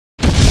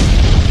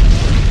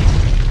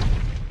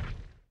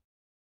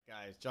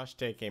Guys, Josh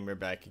Tech Gamer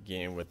back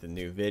again with a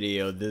new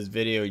video. This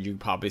video you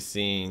probably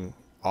seen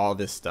all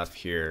this stuff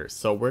here.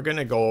 So we're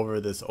gonna go over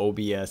this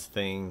OBS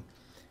thing.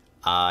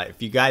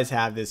 If you guys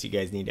have this, you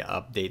guys need to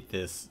update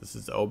this. This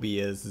is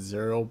OBS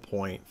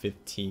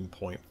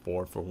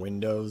 0.15.4 for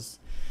Windows.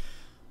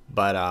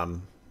 But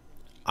I'm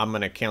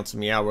gonna cancel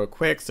me out real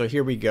quick. So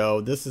here we go.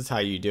 This is how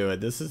you do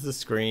it. This is the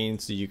screen,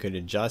 so you can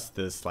adjust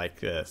this like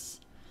this.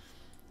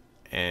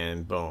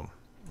 And boom.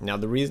 Now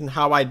the reason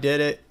how I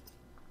did it,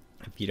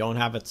 if you don't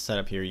have it set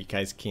up here, you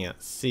guys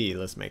can't see.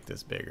 Let's make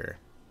this bigger.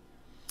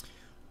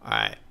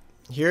 Alright,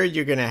 here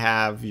you're gonna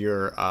have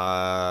your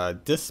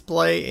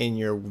display in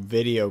your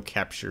video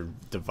capture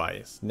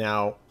device.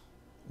 Now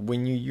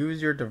when you use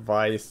your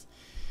device,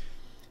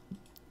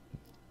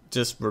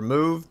 just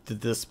remove the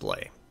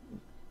display.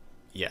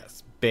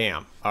 Yes,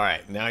 bam.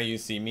 Alright, now you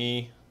see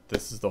me.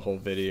 This is the whole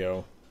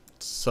video.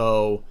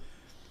 So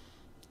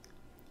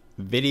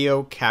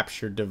video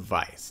capture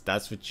device,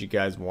 that's what you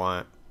guys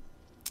want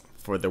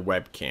for the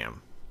webcam,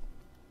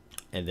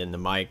 and then the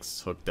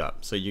mic's hooked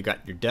up. So you got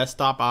your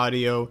desktop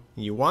audio,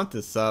 you want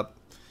this up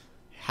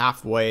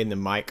halfway and the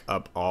mic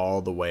up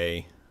all the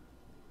way.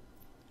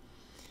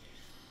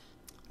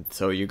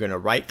 So you're gonna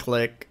right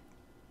click,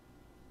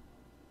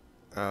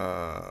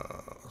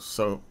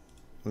 so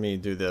let me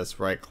do this.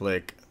 Right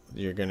click,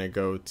 you're gonna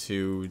go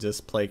to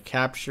display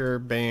capture,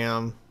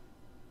 bam.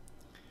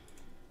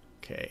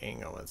 Okay,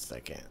 hang on one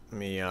second, let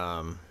me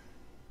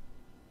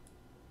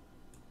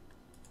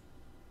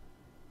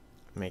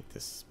make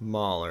this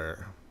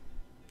smaller.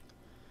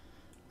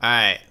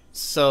 Alright,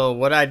 so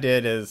what I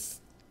did is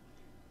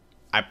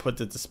I put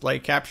the display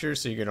capture,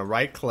 so you're gonna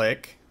right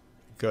click,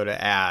 go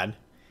to add,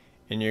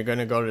 and you're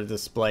gonna go to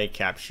display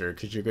capture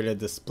because you're gonna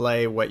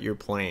display what you're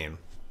playing.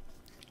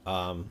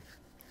 I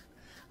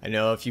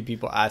know a few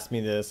people asked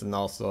me this, and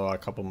also a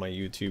couple of my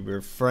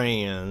YouTuber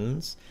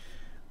friends.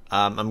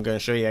 I'm gonna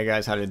show you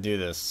guys how to do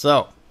this.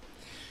 So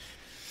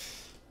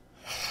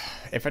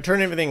if I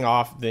turn everything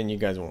off, then you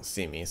guys won't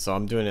see me. So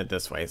I'm doing it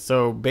this way.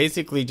 So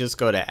basically just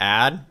go to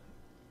add.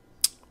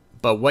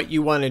 But what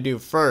you want to do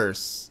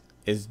first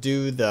is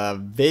do the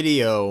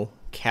video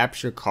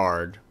capture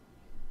card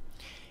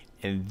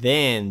and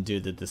then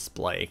do the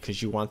display,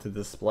 because you want the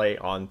display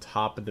on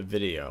top of the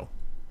video.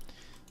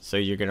 So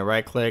you're going to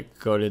right click,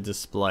 go to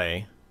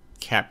display,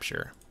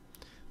 capture.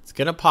 It's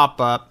going to pop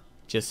up,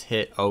 just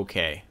hit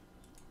OK.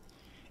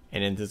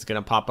 And then it's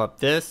going to pop up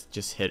this,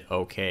 just hit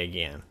OK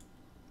again.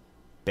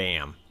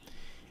 Bam.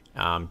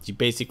 You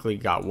basically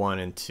got 1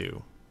 and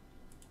 2.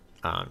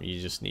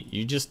 You just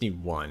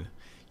need 1.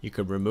 You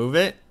could remove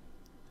it,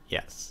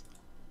 yes,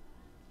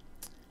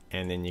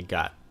 and then you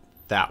got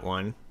that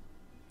one,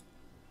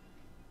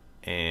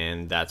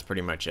 and that's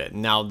pretty much it.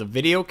 Now the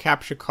video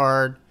capture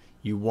card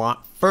you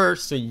want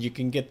first, so you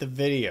can get the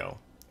video,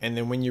 and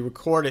then when you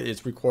record it,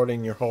 it's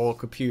recording your whole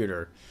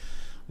computer.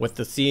 With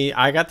the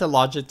I got the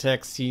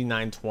Logitech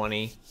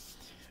C920.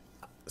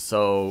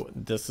 So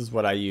this is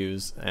what I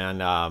use,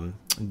 and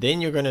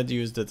then you're gonna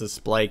use the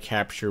display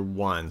capture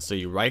one. So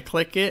you right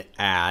click it,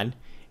 add,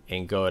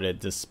 and go to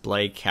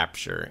display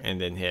capture, and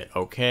then hit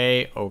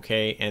OK,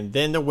 OK, and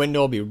then the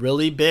window will be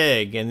really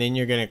big, and then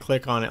you're gonna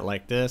click on it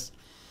like this,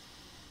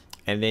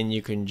 and then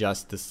you can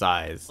adjust the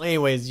size.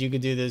 Anyways, you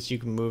can do this, you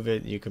can move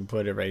it, you can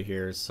put it right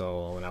here,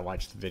 so when I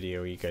watch the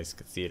video you guys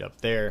can see it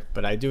up there,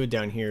 but I do it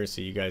down here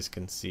so you guys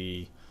can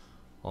see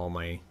all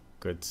my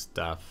good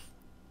stuff.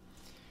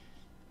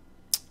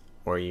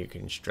 Or you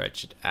can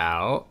stretch it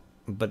out,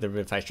 but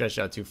if I stretch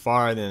it out too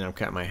far, then I'm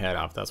cutting my head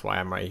off. That's why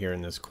I'm right here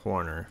in this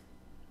corner.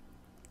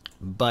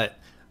 But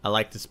I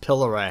like this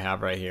pillar I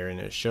have right here, and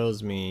it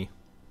shows me,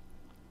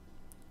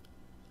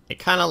 it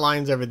kind of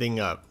lines everything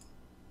up.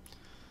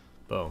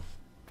 Boom,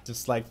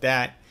 just like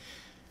that.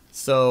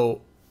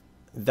 So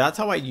that's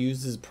how I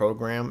use this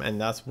program,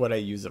 and that's what I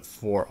use it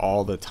for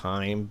all the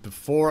time.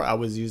 Before, I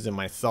was using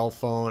my cell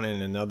phone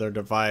and another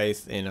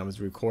device, and I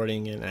was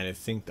recording it, and I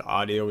think the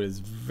audio is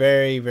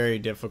very, very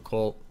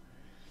difficult.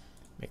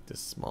 Make this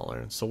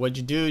smaller. So what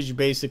you do is you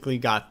basically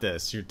got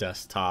this, your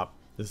desktop.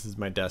 This is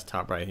my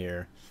desktop right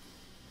here.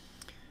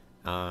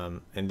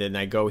 And then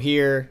I go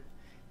here,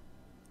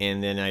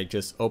 and then I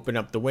just open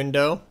up the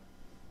window,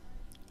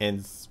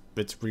 and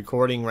it's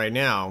recording right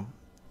now.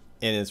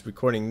 And it's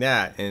recording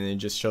that, and it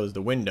just shows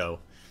the window,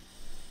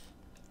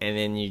 and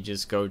then you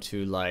just go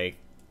to like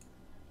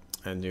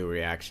a new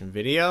reaction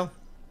video,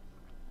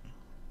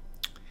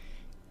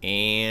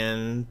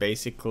 and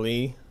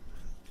basically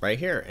right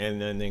here,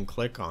 and then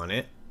click on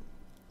it,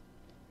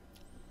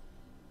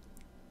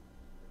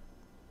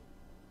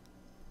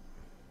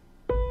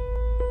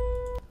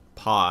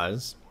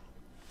 pause,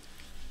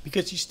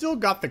 because you still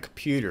got the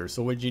computer.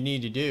 So what you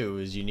need to do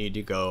is you need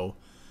to go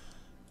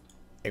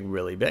like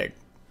really big.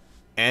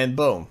 And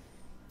boom,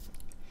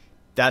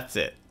 that's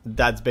it.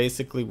 That's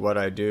basically what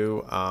I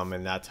do,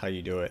 and that's how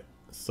you do it.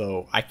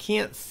 So I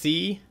can't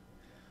see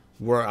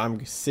where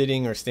I'm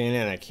sitting or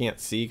standing. I can't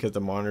see because the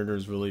monitor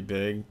is really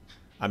big.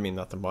 I mean,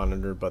 not the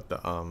monitor, but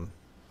the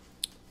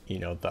you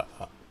know,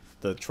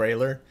 the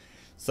trailer.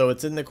 So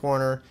it's in the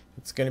corner.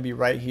 It's going to be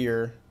right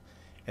here,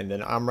 and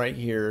then I'm right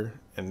here,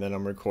 and then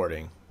I'm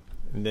recording.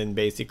 And then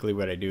basically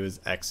what I do is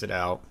exit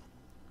out,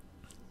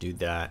 do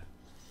that,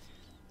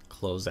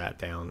 close that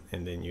down,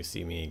 and then you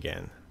see me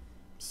again.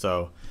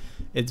 So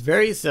it's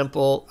very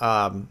simple.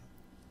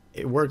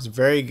 It works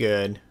very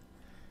good.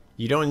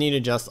 You don't need to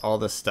adjust all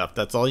this stuff.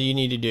 That's all you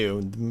need to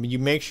do. You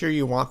make sure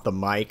you want the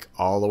mic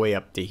all the way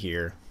up to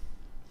here.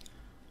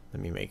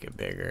 Let me make it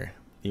bigger.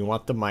 You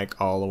want the mic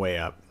all the way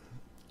up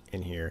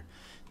in here.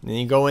 And then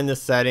you go into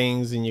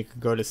settings, and you can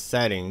go to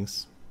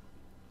settings.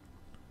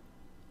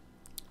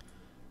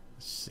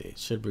 Let's see, it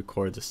should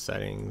record the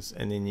settings.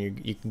 And then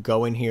you can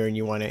go in here and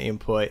you want to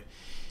input.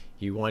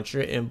 You want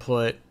your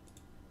input.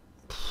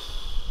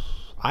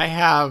 I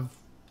have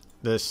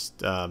this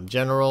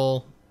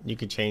general. You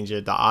could change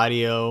it, the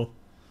audio,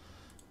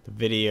 the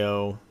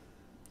video.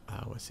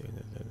 Let's see.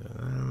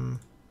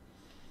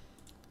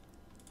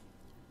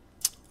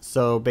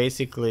 So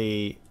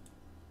basically,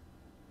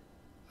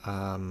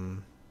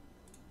 have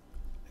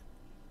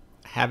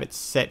it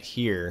set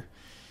here.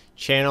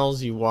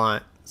 Channels you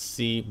want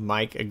C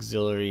mic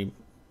auxiliary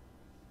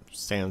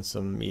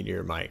Samsung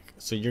Meteor mic.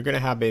 So you're gonna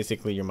have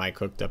basically your mic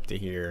hooked up to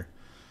here,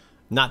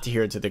 not to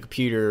here, to the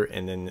computer,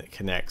 and then it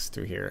connects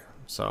through here.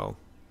 So.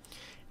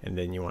 And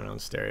then you want it on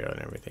stereo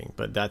and everything.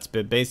 But that's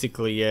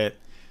basically it.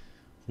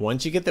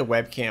 Once you get the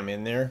webcam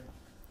in there,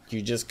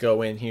 you just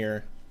go in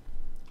here,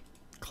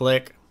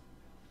 click.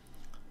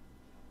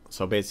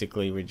 So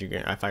basically,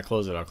 if I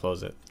close it, I'll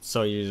close it.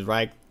 So you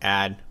just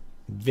add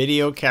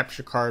video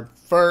capture card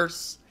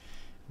first,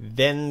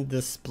 then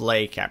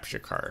display capture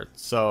card.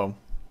 So,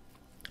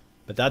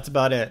 but that's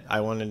about it.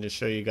 I wanted to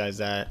show you guys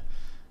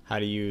how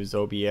to use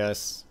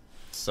OBS.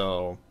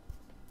 So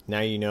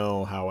now you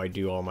know how I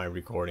do all my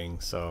recording.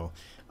 So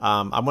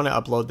I'm going to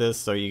upload this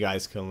so you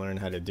guys can learn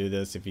how to do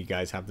this if you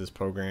guys have this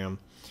program.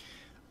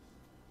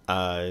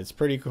 It's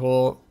pretty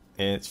cool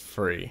and it's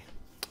free.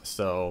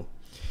 So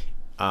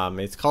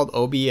it's called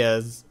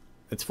OBS.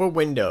 It's for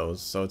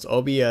Windows, so it's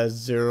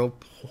OBS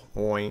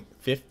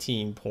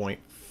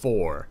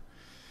 0.15.4.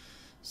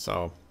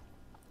 So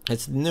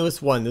it's the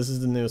newest one. This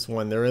is the newest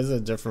one. There is a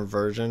different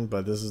version,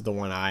 but this is the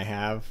one I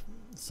have.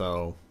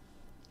 So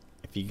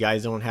if you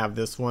guys don't have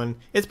this one,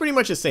 it's pretty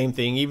much the same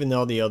thing, even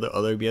though the other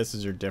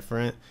OBSs are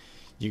different.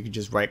 You could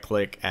just right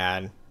click,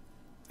 add,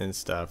 and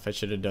stuff. I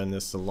should have done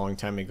this a long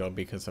time ago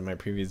because of my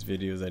previous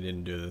videos. I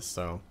didn't do this.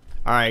 So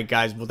alright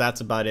guys, well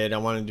that's about it. I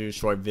want to do a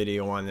short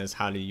video on this,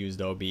 how to use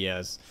the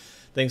OBS.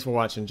 Thanks for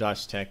watching,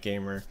 Josh Tech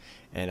Gamer,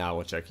 and I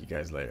will check you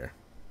guys later.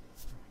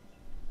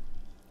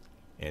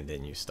 And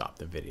then you stop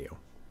the video.